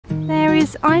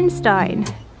is Einstein.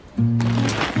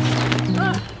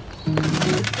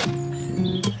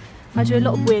 I do a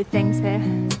lot of weird things here.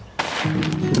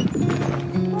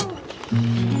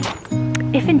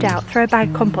 If in doubt, throw a bag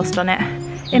of compost on it.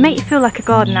 It makes you feel like a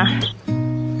gardener.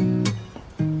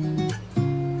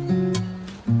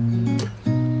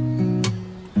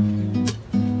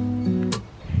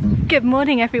 Good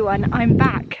morning everyone, I'm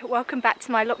back. Welcome back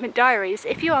to my allotment diaries.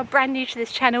 If you are brand new to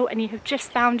this channel and you have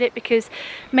just found it because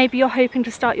maybe you're hoping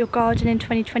to start your garden in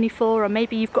 2024, or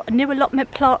maybe you've got a new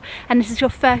allotment plot and this is your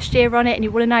first year on it and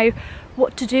you want to know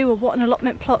what to do or what an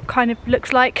allotment plot kind of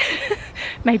looks like,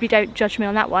 maybe don't judge me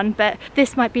on that one, but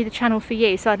this might be the channel for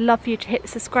you. So I'd love for you to hit the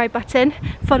subscribe button,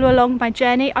 follow along my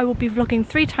journey. I will be vlogging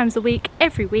 3 times a week,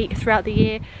 every week throughout the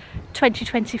year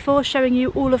 2024, showing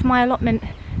you all of my allotment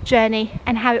journey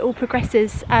and how it all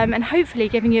progresses, and hopefully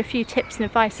giving you a few tips and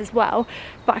advice as well,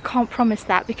 but I can't promise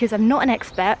that because I'm not an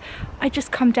expert. I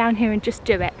just come down here and just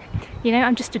do it, you know,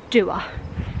 I'm just a doer.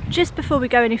 Just before we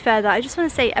go any further, I just want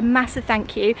to say a massive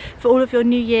thank you for all of your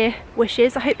New Year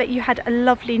wishes. I hope that you had a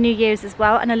lovely New Year's as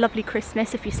well, and a lovely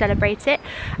Christmas if you celebrate it.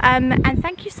 And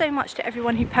thank you so much to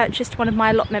everyone who purchased one of my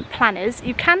allotment planners.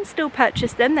 You can still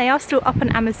purchase them, they are still up on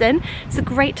Amazon. It's a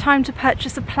great time to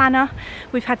purchase a planner.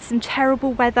 We've had some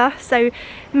terrible weather, so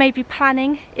maybe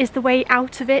planning is the way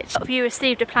out of it. A lot of you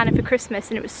received a planner for Christmas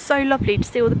and it was so lovely to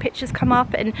see all the pictures come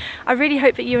up, and I really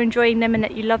hope that you're enjoying them and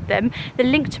that you love them. The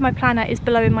link to my planner is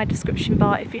below in my description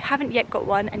bar if you haven't yet got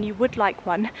one and you would like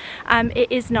one.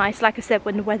 It is nice, like I said,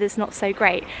 when the weather's not so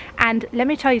great. And let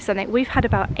me tell you something, we've had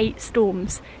about 8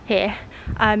 storms here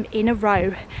in a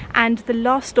row, and the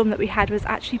last storm that we had was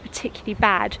actually particularly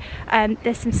bad.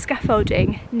 There's some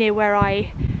scaffolding near where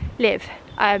I live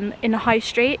in the high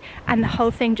street, and the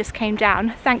whole thing just came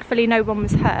down. Thankfully no one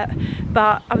was hurt,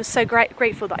 but I was so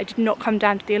grateful that I did not come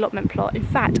down to the allotment plot. In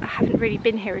fact, I haven't really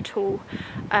been here at all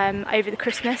over the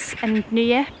Christmas and New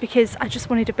Year because I just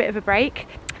wanted a bit of a break.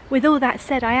 With all that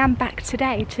said, I am back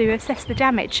today to assess the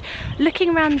damage. Looking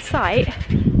around the site,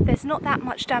 there's not that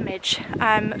much damage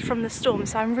from the storm,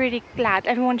 so I'm really glad.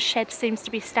 Everyone's shed seems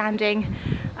to be standing.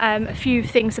 A few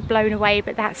things are blown away,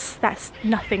 but that's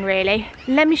nothing really.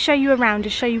 Let me show you around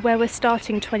and show you where we're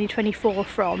starting 2024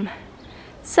 from.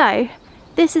 So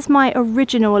this is my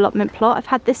original allotment plot. I've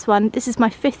had this one, this is my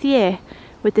 5th year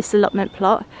with this allotment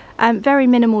plot. Very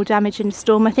minimal damage in the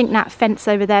storm. I think that fence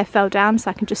over there fell down, so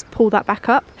I can just pull that back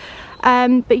up.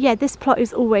 But yeah, this plot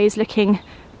is always looking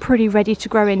pretty ready to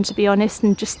grow in, to be honest,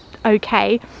 and just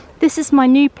okay. This is my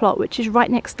new plot, which is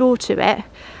right next door to it.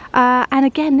 And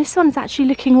again, this one's actually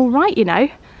looking all right, you know.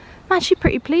 I'm actually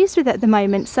pretty pleased with it at the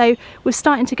moment. So we're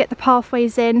starting to get the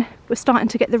pathways in, we're starting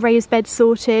to get the raised bed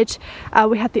sorted.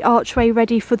 We had the archway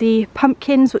ready for the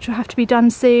pumpkins, which will have to be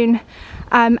done soon.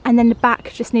 And then the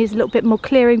back just needs a little bit more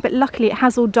clearing, but luckily it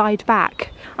has all died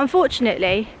back.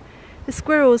 Unfortunately, the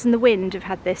squirrels and the wind have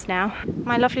had this now.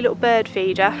 My lovely little bird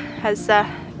feeder has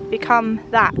become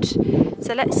that.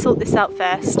 So let's sort this out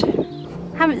first.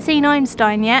 Haven't seen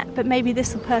Einstein yet, but maybe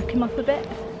this will perk him up a bit.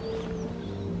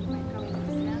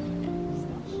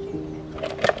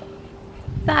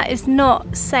 That is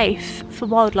not safe for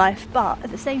wildlife, but at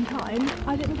the same time,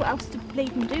 I don't know what else to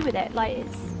even do with it. Like,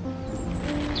 it's...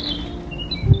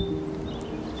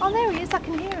 Oh, there he is, I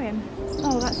can hear him.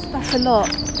 Oh, that's a lot.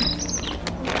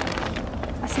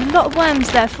 That's a lot of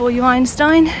worms there for you,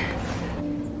 Einstein.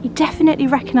 He definitely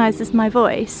recognises my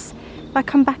voice. If I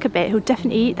come back a bit, he'll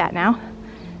definitely eat that now.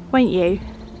 Won't you?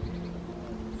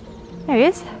 There he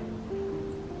is.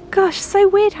 Gosh, so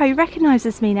weird how he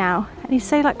recognises me now. And he's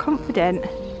so like confident.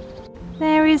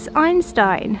 There is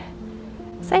Einstein.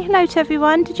 Say hello to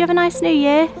everyone. Did you have a nice New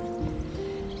Year?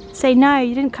 Say no,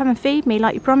 you didn't come and feed me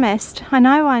like you promised. I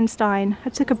know, Einstein. I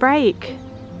took a break.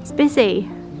 It's busy.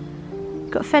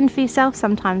 Got to fend for yourself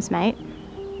sometimes, mate.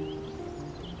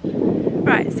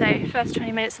 Right, so first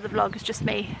 20 minutes of the vlog is just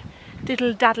me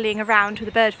diddle-daddling around with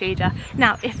a bird feeder.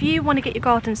 Now, if you want to get your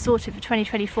garden sorted for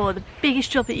 2024, the biggest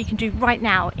job that you can do right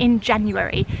now in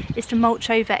January is to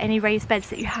mulch over any raised beds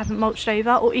that you haven't mulched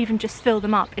over, or even just fill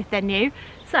them up if they're new.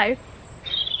 So,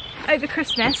 over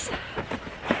Christmas,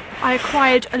 I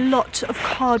acquired a lot of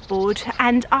cardboard,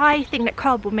 and I think that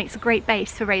cardboard makes a great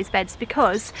base for raised beds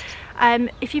because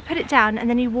if you put it down and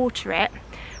then you water it,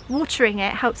 watering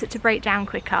it helps it to break down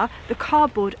quicker. The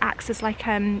cardboard acts as like,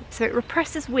 so it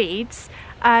represses weeds.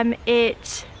 What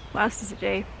else does it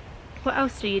do? What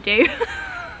else do you do?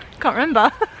 Can't remember.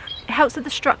 It helps with the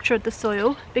structure of the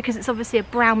soil because it's obviously a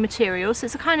brown material, so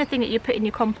it's the kind of thing that you put in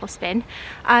your compost bin.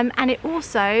 And it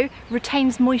also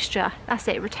retains moisture. That's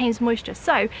it, it retains moisture.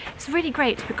 So it's really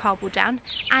great to put cardboard down.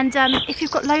 And if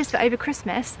you've got loads of it over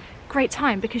Christmas, great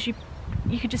time because you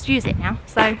you could just use it now,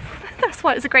 so that's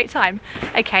why it was a great time.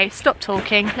 Okay, stop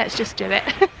talking, let's just do it.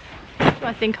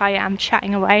 I think I am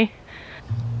chatting away.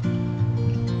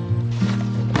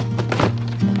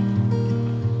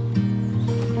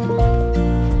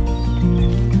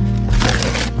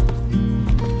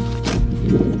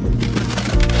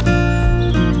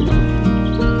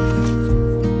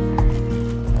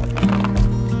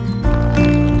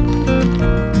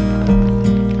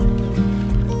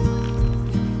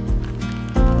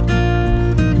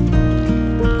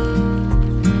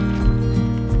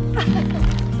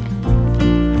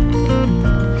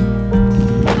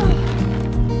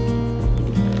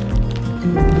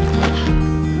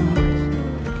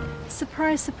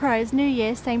 Surprise, surprise, New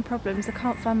Year, same problems, I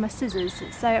can't find my scissors,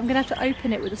 so I'm going to have to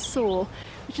open it with a saw,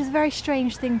 which is a very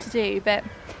strange thing to do, but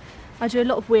I do a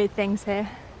lot of weird things here.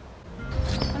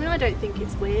 I mean, I don't think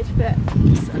it's weird, but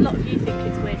a lot of you think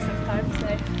it's weird sometimes, so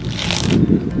I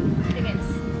think it's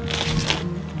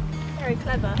very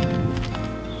clever.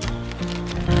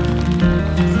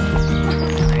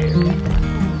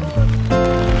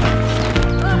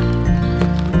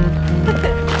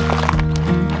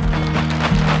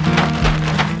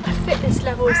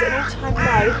 Levels at an all-time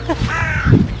low.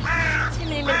 Too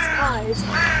many mince pies.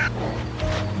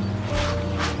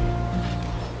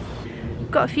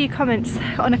 Got a few comments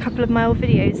on a couple of my old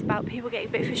videos about people getting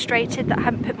a bit frustrated that I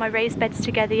haven't put my raised beds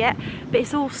together yet, but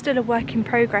it's all still a work in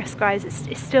progress, guys.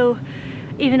 It's still,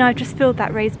 even though I've just filled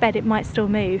that raised bed, it might still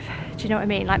move. Do you know what I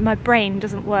mean? Like, my brain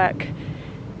doesn't work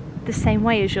the same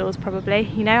way as yours probably,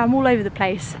 you know, I'm all over the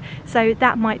place, so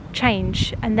that might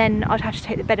change and then I'd have to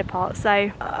take the bed apart,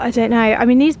 so I don't know. I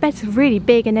mean, these beds are really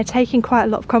big and they're taking quite a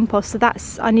lot of compost, so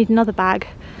I need another bag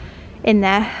in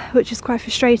there, which is quite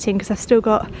frustrating because I've still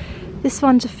got this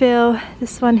one to fill,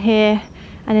 this one here,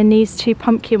 and then these two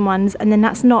pumpkin ones, and then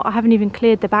I haven't even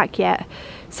cleared the back yet,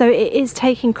 so it is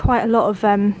taking quite a lot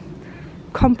of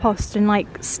compost and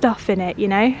like stuff in it, you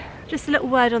know. Just a little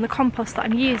word on the compost that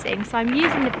I'm using. So I'm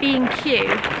using the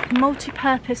B&Q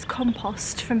multi-purpose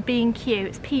compost from B&Q.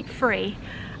 It's peat free,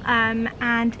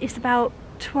 and it's about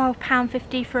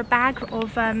 £12.50 for a bag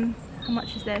of, how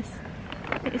much is this?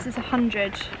 I think this is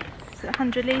 100. Is it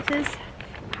 100 litres?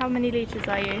 How many litres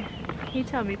are you? Can you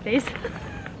tell me please?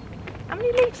 How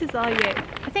many litres are you?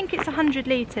 I think it's 100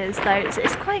 litres though.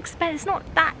 It's quite expensive, it's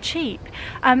not that cheap.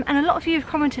 And a lot of you have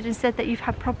commented and said that you've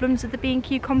had problems with the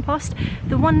B&Q compost.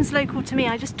 The ones local to me,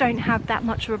 I just don't have that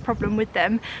much of a problem with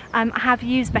them. I have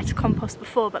used better compost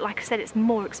before, but like I said, it's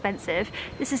more expensive.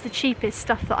 This is the cheapest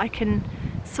stuff that I can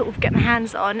sort of get my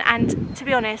hands on, and to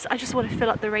be honest, I just want to fill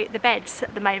up the beds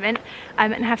at the moment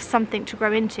and have something to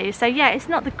grow into. So yeah, it's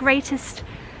not the greatest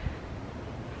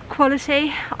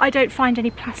quality. I don't find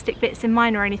any plastic bits in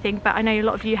mine or anything, but I know a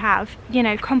lot of you have. You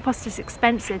know, compost is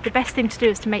expensive. The best thing to do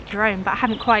is to make your own, but I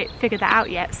haven't quite figured that out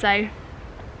yet, so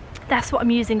that's what I'm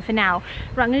using for now.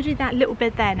 Right, I'm going to do that little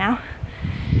bit there now.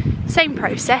 Same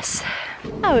process.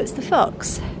 Oh, it's the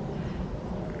fox.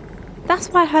 That's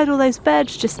why I heard all those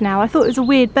birds just now. I thought it was a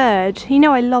weird bird. You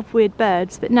know I love weird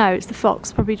birds, but no, it's the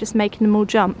fox, probably just making them all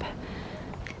jump.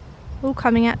 All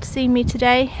coming out to see me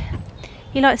today.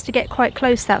 He likes to get quite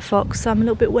close, that fox, so I'm a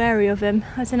little bit wary of him.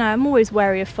 I don't know, I'm always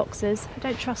wary of foxes. I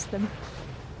don't trust them.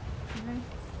 You know?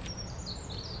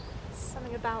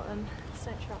 Something about them I just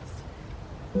don't trust.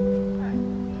 Right.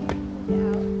 Get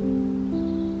out.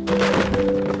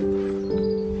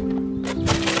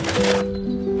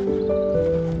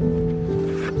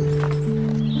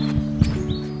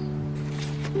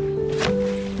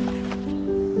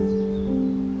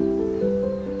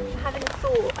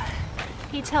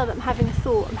 Tell that I'm having a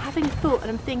thought. I'm having a thought and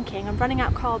I'm thinking, I'm running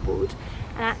out of cardboard,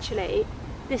 and actually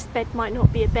this bed might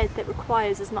not be a bed that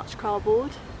requires as much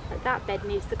cardboard. Like, that bed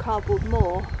needs the cardboard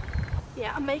more.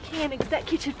 Yeah, I'm making an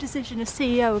executive decision as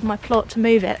CEO of my plot to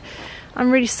move it.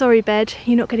 I'm really sorry, bed,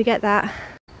 you're not going to get that.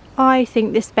 I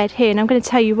think this bed here, and I'm going to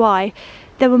tell you why,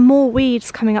 there were more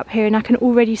weeds coming up here and I can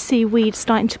already see weeds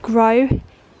starting to grow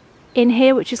in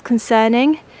here, which is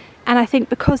concerning. And I think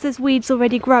because there's weeds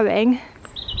already growing,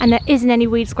 and there isn't any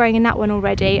weeds growing in that one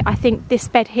already, I think this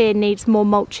bed here needs more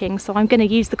mulching, so I'm going to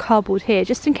use the cardboard here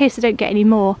just in case I don't get any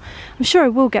more. I'm sure I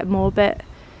will get more, but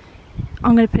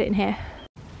I'm going to put it in here.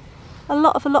 A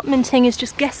lot of allotmenting is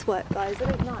just guesswork, guys. I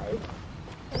don't know.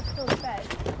 It's still a bed.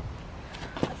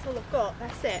 That's all I've got,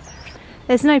 that's it.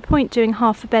 There's no point doing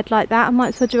half a bed like that. I might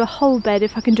as well do a whole bed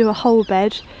if I can do a whole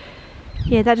bed.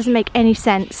 Yeah, that doesn't make any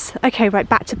sense. Okay, right,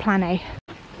 back to plan A.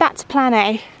 Back to plan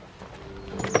A.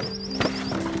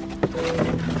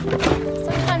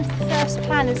 Sometimes the first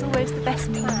plan is always the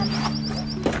best plan.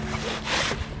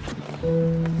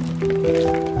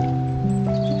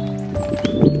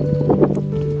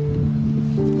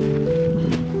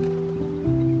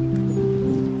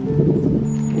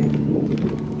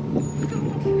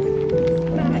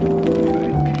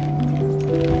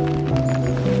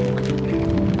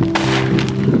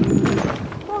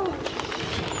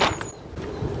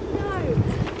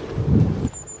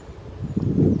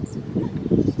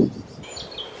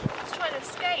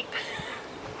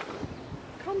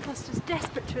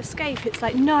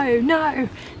 It's like, no, no,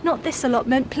 not this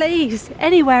allotment, please,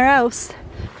 anywhere else.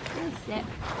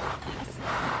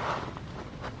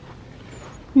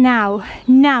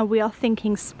 Now we are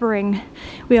thinking spring.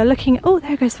 We are looking, oh,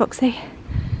 there goes Foxy.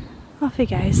 Off he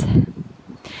goes.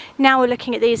 Now we're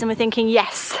looking at these and we're thinking,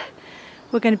 yes,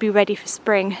 we're going to be ready for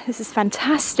spring. This is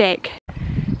fantastic.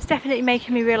 It's definitely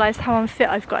making me realise how unfit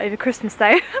I've got over Christmas though.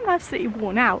 I'm absolutely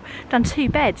worn out. Done 2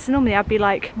 beds. Normally I'd be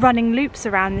like running loops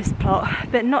around this plot,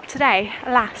 but not today,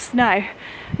 alas, no.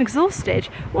 I'm exhausted.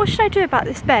 What should I do about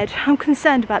this bed? I'm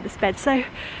concerned about this bed. So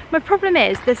my problem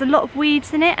is there's a lot of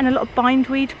weeds in it and a lot of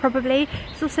bindweed probably.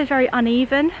 It's also very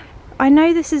uneven. I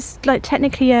know this is like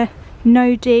technically a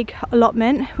no dig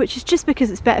allotment, which is just because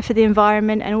it's better for the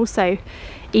environment and also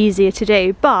easier to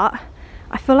do, but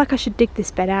I feel like I should dig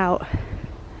this bed out.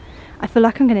 I feel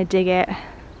like I'm going to dig it.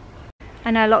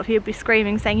 I know a lot of you will be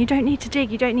screaming saying you don't need to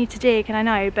dig, and I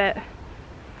know, but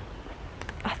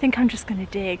I think I'm just going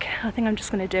to dig. I think I'm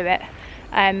just going to do it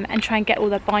and try and get all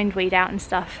the bindweed out and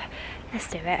stuff. Let's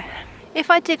do it.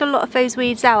 If I dig a lot of those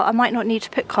weeds out, I might not need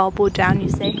to put cardboard down, you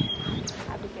see.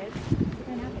 That'd be good. I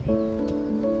don't have any.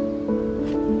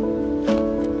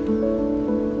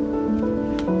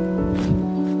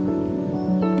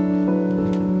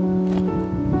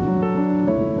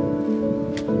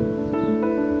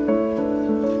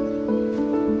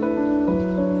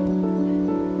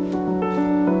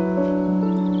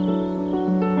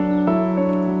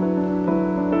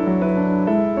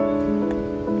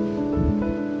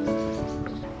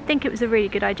 I think it was a really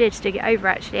good idea to dig it over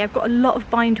actually. I've got a lot of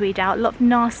bindweed out, a lot of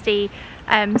nasty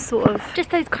sort of, just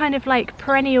those kind of like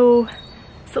perennial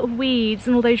sort of weeds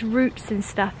and all those roots and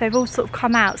stuff. They've all sort of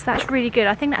come out, so that's really good.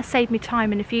 I think that saved me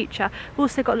time in the future. I've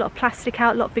also got a lot of plastic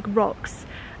out, a lot of big rocks,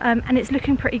 and it's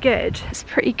looking pretty good. It's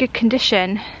pretty good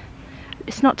condition.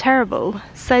 It's not terrible.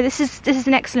 So this is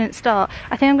an excellent start.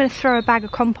 I think I'm going to throw a bag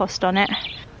of compost on it.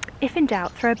 If in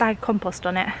doubt, throw a bag of compost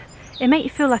on it. It'll make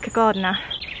you feel like a gardener.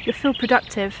 You'll feel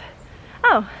productive.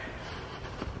 Oh,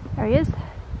 there he is.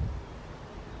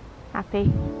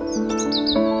 Happy.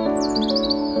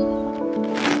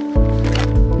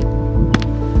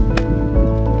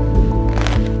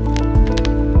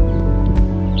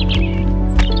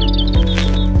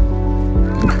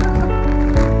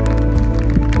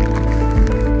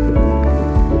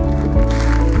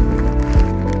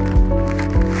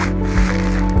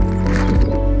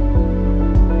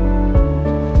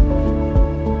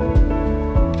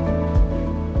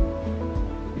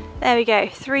 There we go,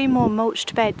 3 more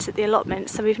mulched beds at the allotment.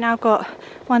 So we've now got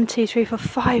 1, 2, 3,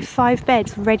 4, 5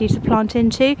 beds ready to plant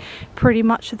into pretty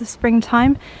much for the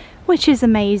springtime, which is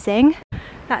amazing.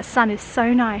 That sun is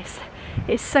so nice.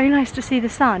 It's so nice to see the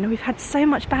sun. We've had so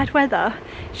much bad weather.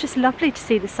 It's just lovely to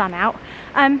see the sun out.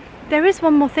 There is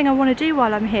one more thing I want to do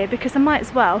while I'm here because I might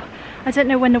as well. I don't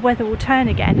know when the weather will turn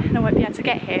again and I won't be able to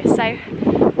get here. So,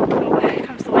 oh, here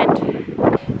comes the wind.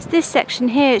 It's this section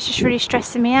here, it's just really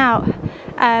stressing me out.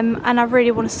 And I really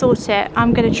want to sort it.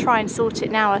 I'm going to try and sort it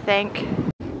now, I think.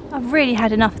 I've really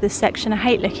had enough of this section. I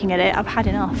hate looking at it. I've had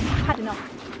enough. I've had enough.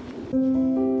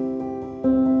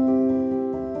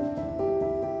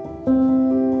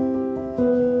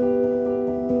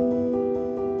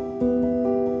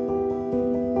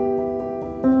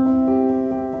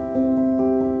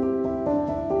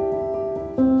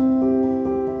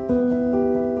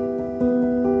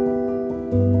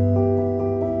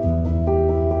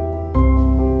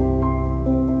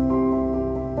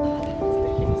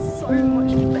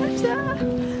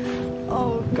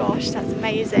 That's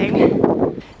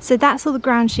amazing. So that's all the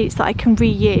ground sheets that I can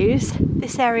reuse.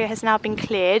 This area has now been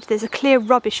cleared. There's a clear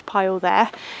rubbish pile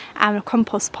there and a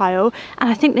compost pile, and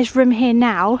I think there's room here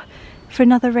now for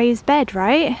another raised bed,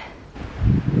 right?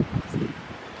 Maybe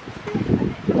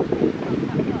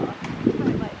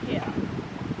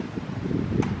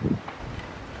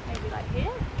like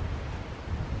here?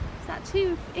 Is that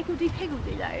too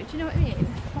higgledy-piggledy though? Do you know what I mean?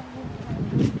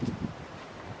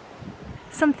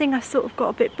 Something I sort of got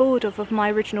a bit bored of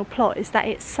my original plot is that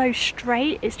it's so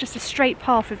straight. It's just a straight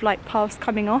path with like paths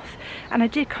coming off, and I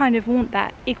did kind of want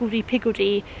that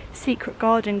higgledy-piggledy secret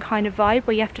garden kind of vibe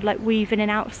where you have to like weave in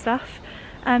and out of stuff,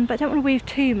 but I don't want to weave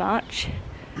too much.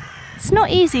 It's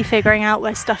not easy figuring out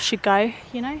where stuff should go,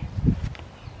 you know.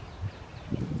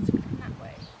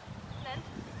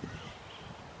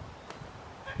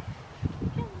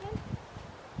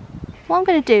 What I'm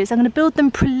going to do is I'm going to build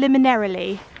them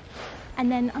preliminarily, and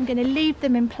then I'm going to leave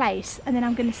them in place, and then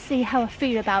I'm going to see how I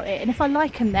feel about it. And if I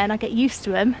like them, then I get used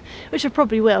to them, which I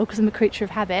probably will because I'm a creature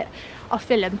of habit. I'll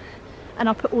fill them and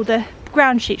I'll put all the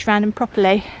ground sheets around them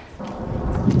properly.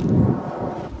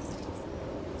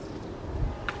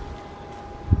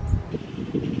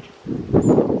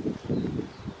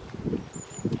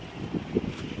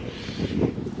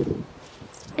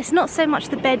 It's not so much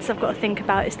the beds I've got to think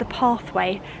about, it's the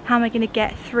pathway. How am I going to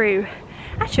get through?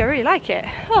 Actually, I really like it.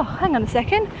 Oh, hang on a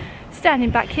second. Standing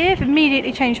back here, I've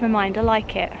immediately changed my mind. I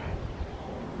like it.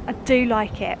 I do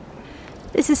like it.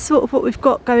 This is sort of what we've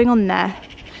got going on there.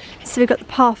 So we've got the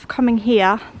path coming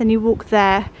here, then you walk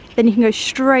there, then you can go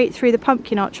straight through the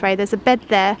pumpkin archway. There's a bed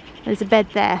there, and there's a bed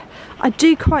there. I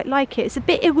do quite like it. It's a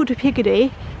bit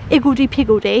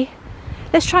iggledy-piggledy.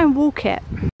 Let's try and walk it.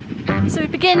 So we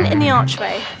begin in the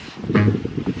archway.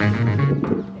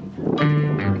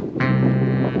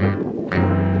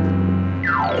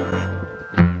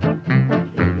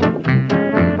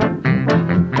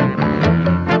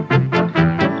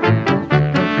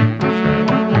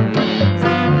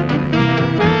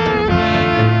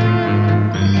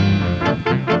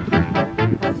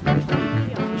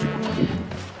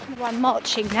 I'm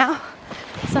marching now.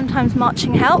 Sometimes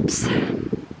marching helps.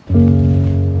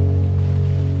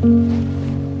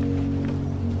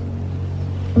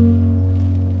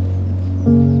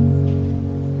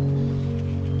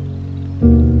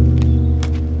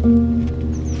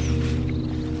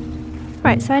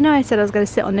 Right, so I know I said I was going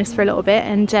to sit on this for a little bit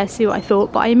and see what I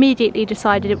thought, but I immediately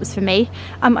decided it was for me.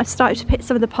 I've started to put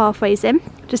some of the pathways in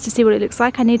just to see what it looks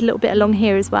like. I need a little bit along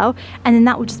here as well, and then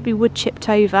that will just be wood chipped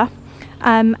over.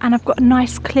 And I've got a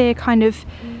nice clear kind of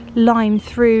line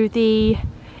through the,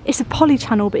 it's a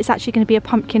polytunnel, but it's actually going to be a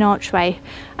pumpkin archway.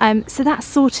 So that's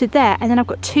sorted there, and then I've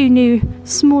got 2 new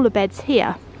smaller beds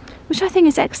here, which I think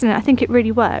is excellent. I think it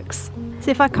really works. So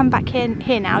if I come back in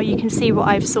here now, you can see what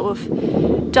I've sort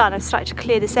of done. I've started to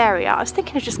clear this area. I was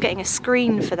thinking of just getting a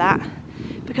screen for that,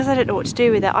 because I don't know what to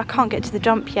do with it. I can't get to the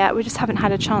dump yet. We just haven't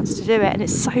had a chance to do it, and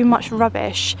it's so much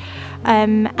rubbish.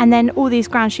 And then all these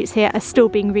ground sheets here are still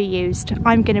being reused.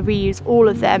 I'm going to reuse all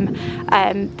of them.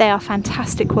 They are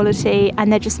fantastic quality,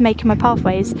 and they're just making my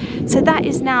pathways. So that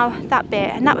is now that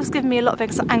bit, and that was giving me a lot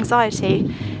of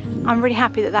anxiety. I'm really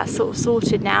happy that that's sort of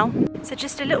sorted now. So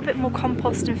just a little bit more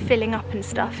compost and filling up and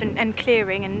stuff, and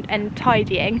clearing and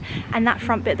tidying, and that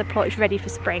front bit of the plot is ready for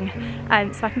spring.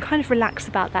 So I can kind of relax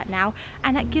about that now,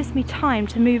 and that gives me time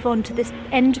to move on to this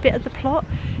end bit of the plot.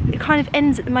 It kind of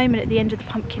ends at the moment at the end of the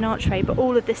pumpkin archway, but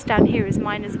all of this down here is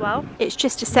mine as well. It's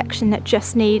just a section that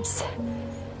just needs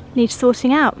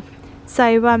sorting out.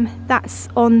 So that's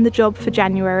on the job for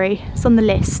January. It's on the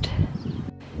list.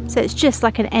 So it's just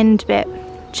like an end bit.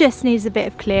 Just needs a bit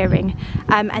of clearing,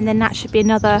 and then that should be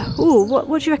another, ooh, what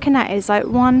do you reckon that is? Like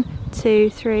 1, 2,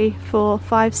 3, 4,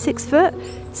 5, 6 foot?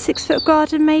 6 foot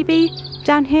garden maybe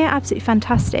down here. Absolutely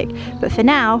fantastic. But for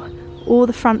now, all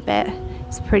the front bit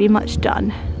is pretty much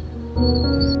done.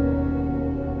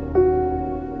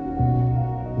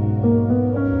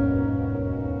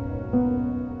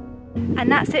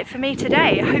 And that's it for me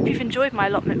today. I hope you've enjoyed my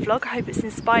allotment vlog. I hope it's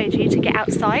inspired you to get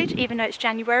outside, even though it's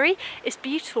January. It's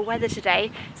beautiful weather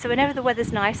today, so whenever the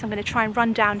weather's nice, I'm going to try and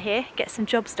run down here, get some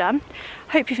jobs done.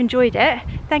 Hope you've enjoyed it.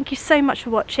 Thank you so much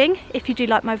for watching. If you do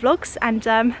like my vlogs and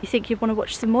you think you want to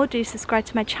watch some more, do subscribe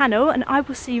to my channel, and I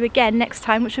will see you again next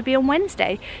time, which will be on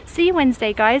Wednesday. See you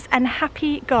Wednesday, guys, and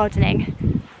happy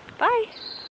gardening. Bye.